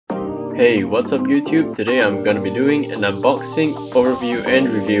Hey, what's up YouTube? Today I'm going to be doing an unboxing, overview and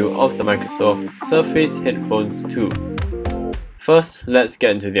review of the Microsoft Surface Headphones 2. First, let's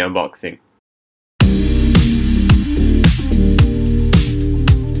get into the unboxing.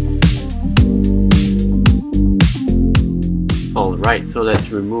 Alright, so let's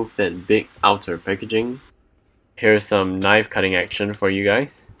remove that big outer packaging. Here's some knife cutting action for you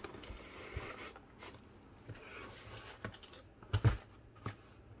guys.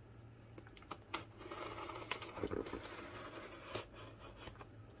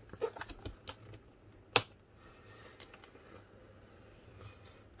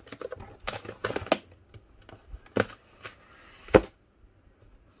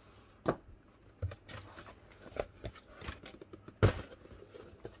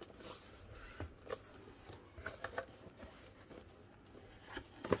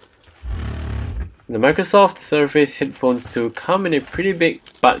 The Microsoft Surface Headphones 2 come in a pretty big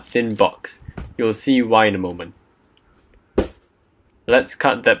but thin box. You'll see why in a moment. Let's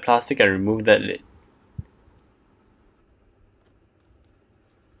cut that plastic and remove that lid.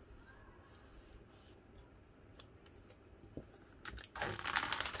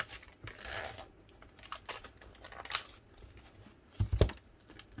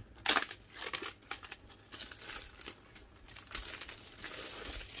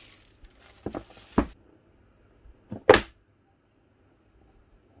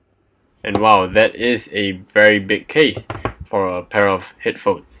 And wow, that is a very big case for a pair of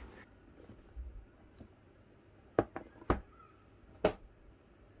headphones.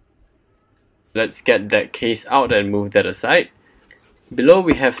 Let's get that case out and move that aside. Below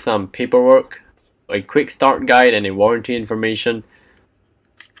we have some paperwork, a quick start guide and a warranty information.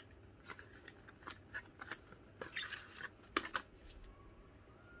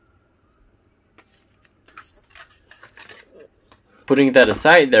 Putting that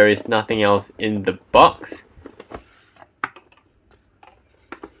aside, there is nothing else in the box.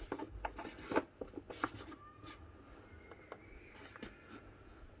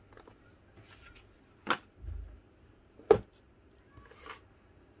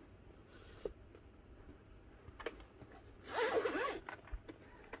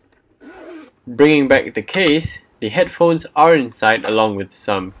 Bringing back the case, the headphones are inside along with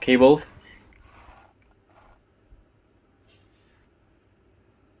some cables.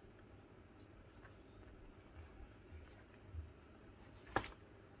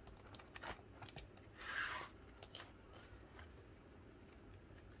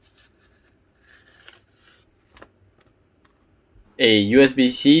 A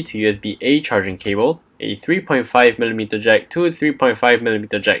USB-C to USB-A charging cable, a 3.5mm jack to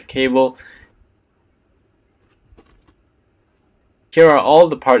 3.5mm jack cable. Here are all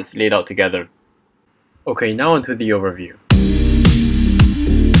the parts laid out together. Okay, now onto the overview.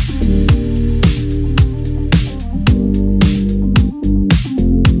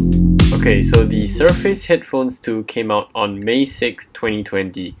 Okay, so the Surface Headphones 2 came out on May 6,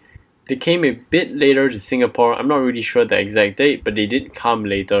 2020. They came a bit later to Singapore. I'm not really sure the exact date, but they did come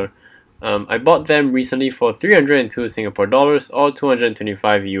later. I bought them recently for 302 Singapore dollars or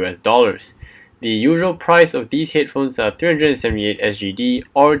 225 US dollars. The usual price of these headphones are 378 SGD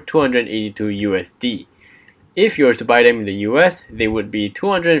or 282 USD. If you were to buy them in the US, they would be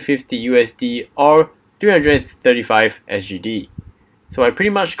 250 USD or 335 SGD. So I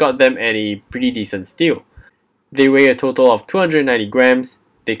pretty much got them at a pretty decent steal. They weigh a total of 290 grams.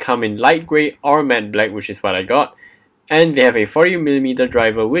 They come in light grey or matte black, which is what I got, and they have a 40mm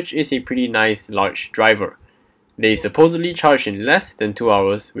driver, which is a pretty nice large driver. They supposedly charge in less than 2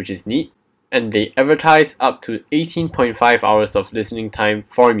 hours, which is neat, and they advertise up to 18.5 hours of listening time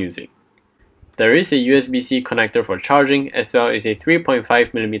for music. There is a USB-C connector for charging, as well as a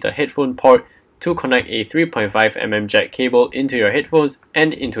 3.5mm headphone port to connect a 3.5mm jack cable into your headphones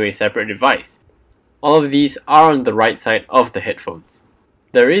and into a separate device. All of these are on the right side of the headphones.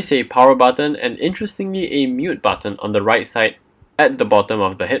 There is a power button and interestingly a mute button on the right side at the bottom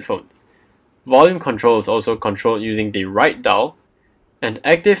of the headphones. Volume control is also controlled using the right dial, and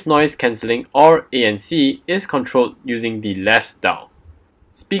active noise cancelling or ANC is controlled using the left dial.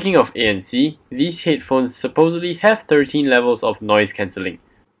 Speaking of ANC, these headphones supposedly have 13 levels of noise cancelling.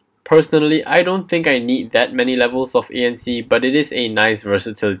 Personally, I don't think I need that many levels of ANC, but it is a nice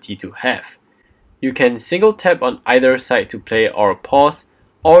versatility to have. You can single tap on either side to play or pause,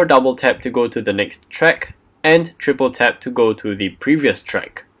 or double tap to go to the next track, and triple tap to go to the previous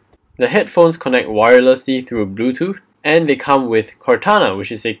track. The headphones connect wirelessly through Bluetooth, and they come with Cortana,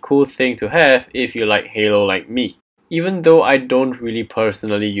 which is a cool thing to have if you like Halo like me, even though I don't really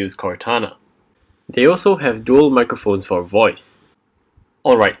personally use Cortana. They also have dual microphones for voice.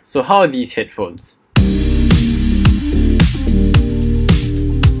 Alright, so how are these headphones?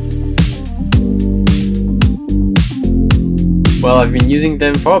 Well, I've been using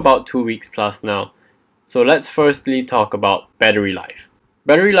them for about 2 weeks plus now. So let's firstly talk about battery life.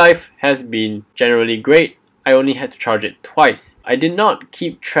 Battery life has been generally great. I only had to charge it twice. I did not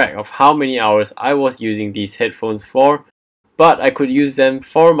keep track of how many hours I was using these headphones for, but I could use them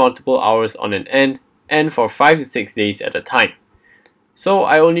for multiple hours on an end and for 5 to 6 days at a time. So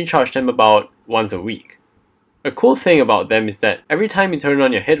I only charged them about once a week. A cool thing about them is that every time you turn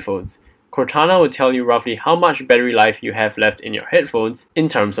on your headphones, Cortana will tell you roughly how much battery life you have left in your headphones in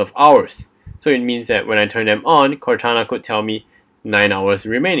terms of hours. So it means that when I turn them on, Cortana could tell me 9 hours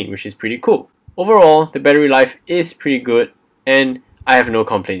remaining, which is pretty cool. Overall, the battery life is pretty good and I have no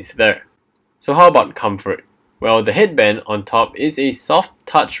complaints there. So how about comfort? Well, the headband on top is a soft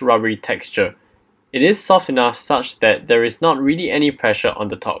touch rubbery texture. It is soft enough such that there is not really any pressure on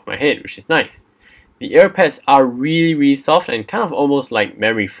the top of my head, which is nice. The ear pads are really soft and kind of almost like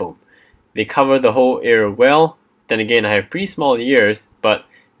memory foam. They cover the whole ear well. Then again, I have pretty small ears, but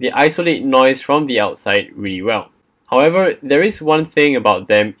they isolate noise from the outside really well. However, there is one thing about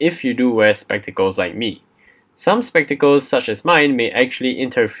them if you do wear spectacles like me. Some spectacles such as mine may actually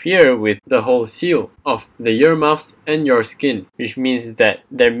interfere with the whole seal of the earmuffs and your skin, which means that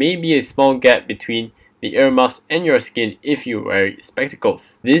there may be a small gap between the earmuffs and your skin if you wear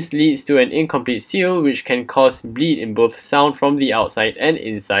spectacles. This leads to an incomplete seal which can cause bleed in both sound from the outside and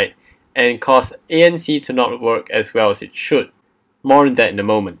inside and cause ANC to not work as well as it should. More on that in a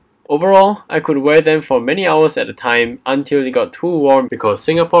moment. Overall, I could wear them for many hours at a time until they got too warm because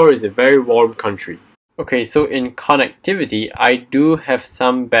Singapore is a very warm country. Okay, so in connectivity, I do have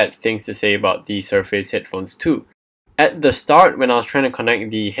some bad things to say about the Surface headphones too. At the start, when I was trying to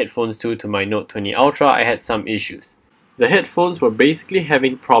connect the headphones 2 to my Note 20 Ultra, I had some issues. The headphones were basically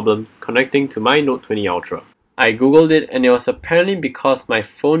having problems connecting to my Note 20 Ultra. I googled it and it was apparently because my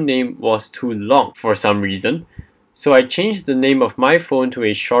phone name was too long for some reason. So I changed the name of my phone to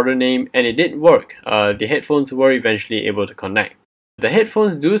a shorter name and it did work. The headphones were eventually able to connect. The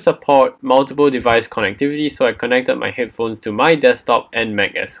headphones do support multiple device connectivity, so I connected my headphones to my desktop and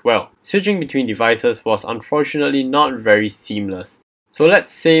Mac as well. Switching between devices was unfortunately not very seamless. So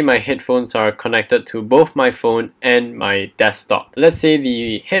let's say my headphones are connected to both my phone and my desktop. Let's say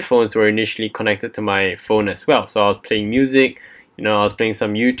the headphones were initially connected to my phone as well. So I was playing music, I was playing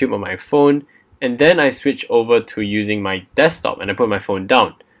some YouTube on my phone, and then I switched over to using my desktop and I put my phone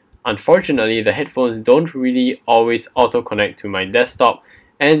down. Unfortunately, the headphones don't really always auto-connect to my desktop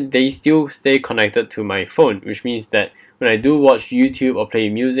and they still stay connected to my phone, which means that when I do watch YouTube or play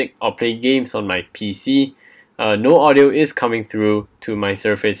music or play games on my PC, no audio is coming through to my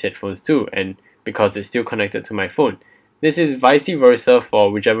Surface headphones too, and because it's still connected to my phone. This is vice versa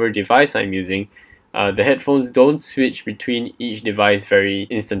for whichever device I'm using. The headphones don't switch between each device very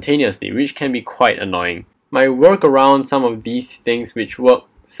instantaneously, which can be quite annoying. My workaround some of these things which work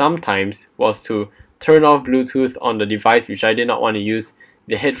sometimes was to turn off Bluetooth on the device which I did not want to use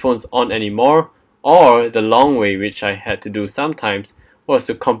the headphones on anymore, or the long way which I had to do sometimes was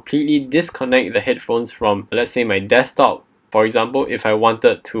to completely disconnect the headphones from, let's say, my desktop. For example, if I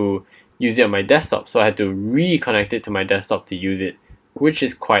wanted to use it on my desktop, so I had to reconnect it to my desktop to use it, which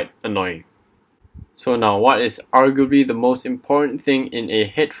is quite annoying. So now, what is arguably the most important thing in a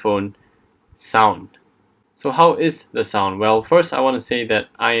headphone? Sound. So how is the sound? Well, first I want to say that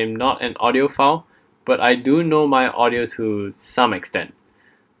I am not an audiophile, but I do know my audio to some extent.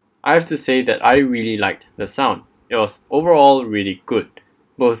 I have to say that I really liked the sound. It was overall really good.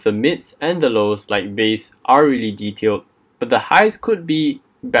 Both the mids and the lows, like bass, are really detailed, but the highs could be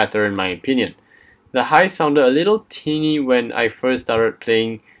better in my opinion. The highs sounded a little teeny when I first started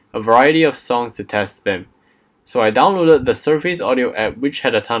playing a variety of songs to test them. So I downloaded the Surface Audio app, which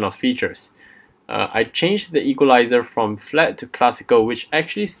had a ton of features. I changed the equalizer from flat to classical, which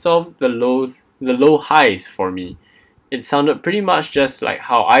actually solved the low highs for me. It sounded pretty much just like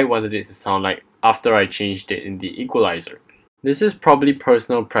how I wanted it to sound like after I changed it in the equalizer. This is probably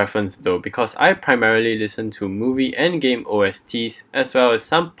personal preference though, because I primarily listen to movie and game OSTs as well as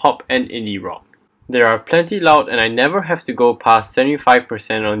some pop and indie rock. They are plenty loud and I never have to go past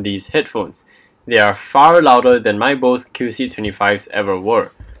 75% on these headphones. They are far louder than my Bose QC25s ever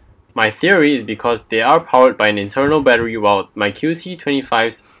were. My theory is because they are powered by an internal battery while my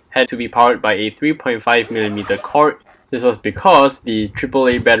QC25s had to be powered by a 3.5mm cord. This was because the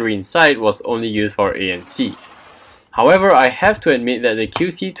AAA battery inside was only used for ANC. However, I have to admit that the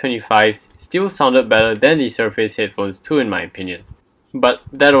QC25s still sounded better than the Surface headphones too in my opinion. But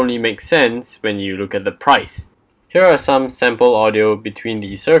that only makes sense when you look at the price. Here are some sample audio between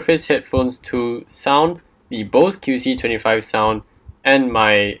the Surface Headphones 2 sound, the Bose QC25 sound, and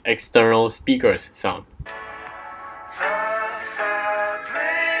my external speakers sound.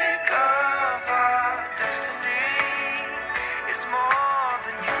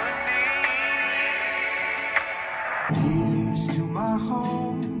 Here's to my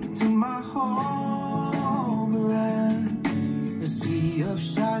homeland, a sea of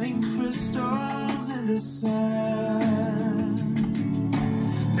shining crystals in the sand.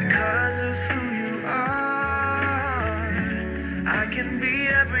 Because of who you are, I can be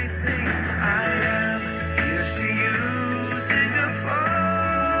everything I am. Here's to you, Singapore.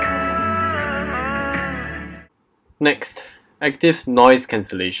 Next, active noise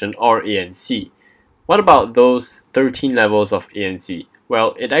cancellation, or ANC. What about those 13 levels of ANC?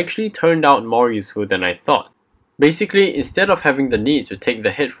 Well, it actually turned out more useful than I thought. Basically, instead of having the need to take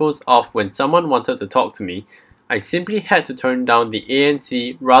the headphones off when someone wanted to talk to me, I simply had to turn down the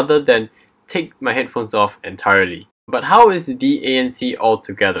ANC rather than take my headphones off entirely. But how is the ANC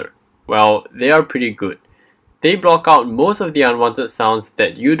altogether? Well, they are pretty good. They block out most of the unwanted sounds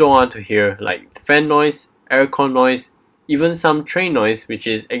that you don't want to hear, like fan noise, aircon noise, even some train noise, which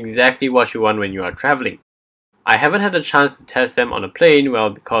is exactly what you want when you are traveling. I haven't had a chance to test them on a plane,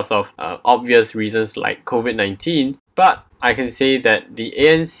 well, because of obvious reasons like COVID-19, but I can say that the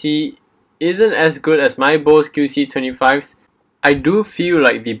ANC isn't as good as my Bose QC25s. I do feel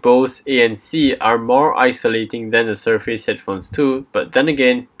like the Bose ANC are more isolating than the Surface Headphones 2, but then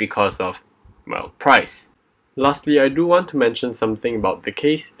again, because of, well, price. Lastly, I do want to mention something about the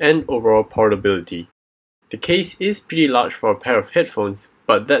case and overall portability. The case is pretty large for a pair of headphones,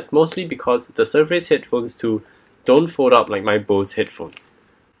 but that's mostly because the Surface Headphones 2 don't fold up like my Bose headphones.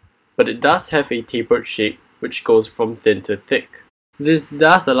 But it does have a tapered shape which goes from thin to thick. This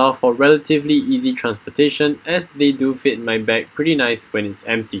does allow for relatively easy transportation, as they do fit in my bag pretty nice when it's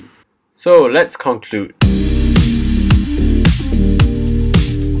empty. So let's conclude.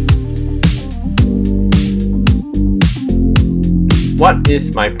 What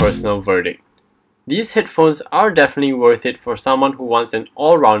is my personal verdict? These headphones are definitely worth it for someone who wants an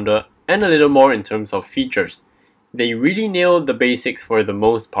all-rounder and a little more in terms of features. They really nail the basics for the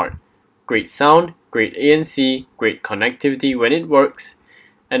most part. Great sound, great ANC, great connectivity when it works,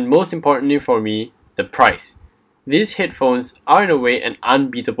 and most importantly for me, the price. These headphones are in a way an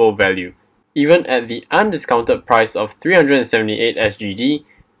unbeatable value. Even at the undiscounted price of 378 SGD,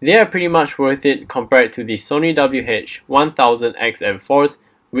 they are pretty much worth it compared to the Sony WH-1000X-M4s,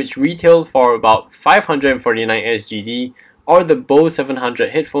 which retail for about 549 SGD, or the Bose 700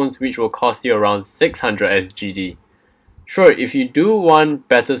 headphones, which will cost you around 600 SGD. Sure, if you do want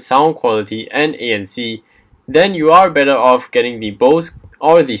better sound quality and ANC, then you are better off getting the Bose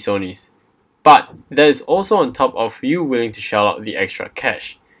or the Sonys. But that is also on top of you willing to shell out the extra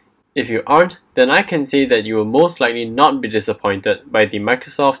cash. If you aren't, then I can say that you will most likely not be disappointed by the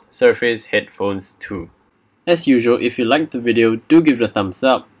Microsoft Surface Headphones 2. As usual, if you liked the video, do give it a thumbs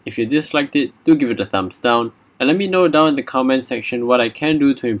up. If you disliked it, do give it a thumbs down. And let me know down in the comment section what I can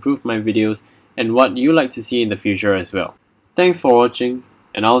do to improve my videos and what you like to see in the future as well. Thanks for watching,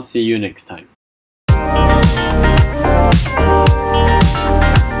 and I'll see you next time.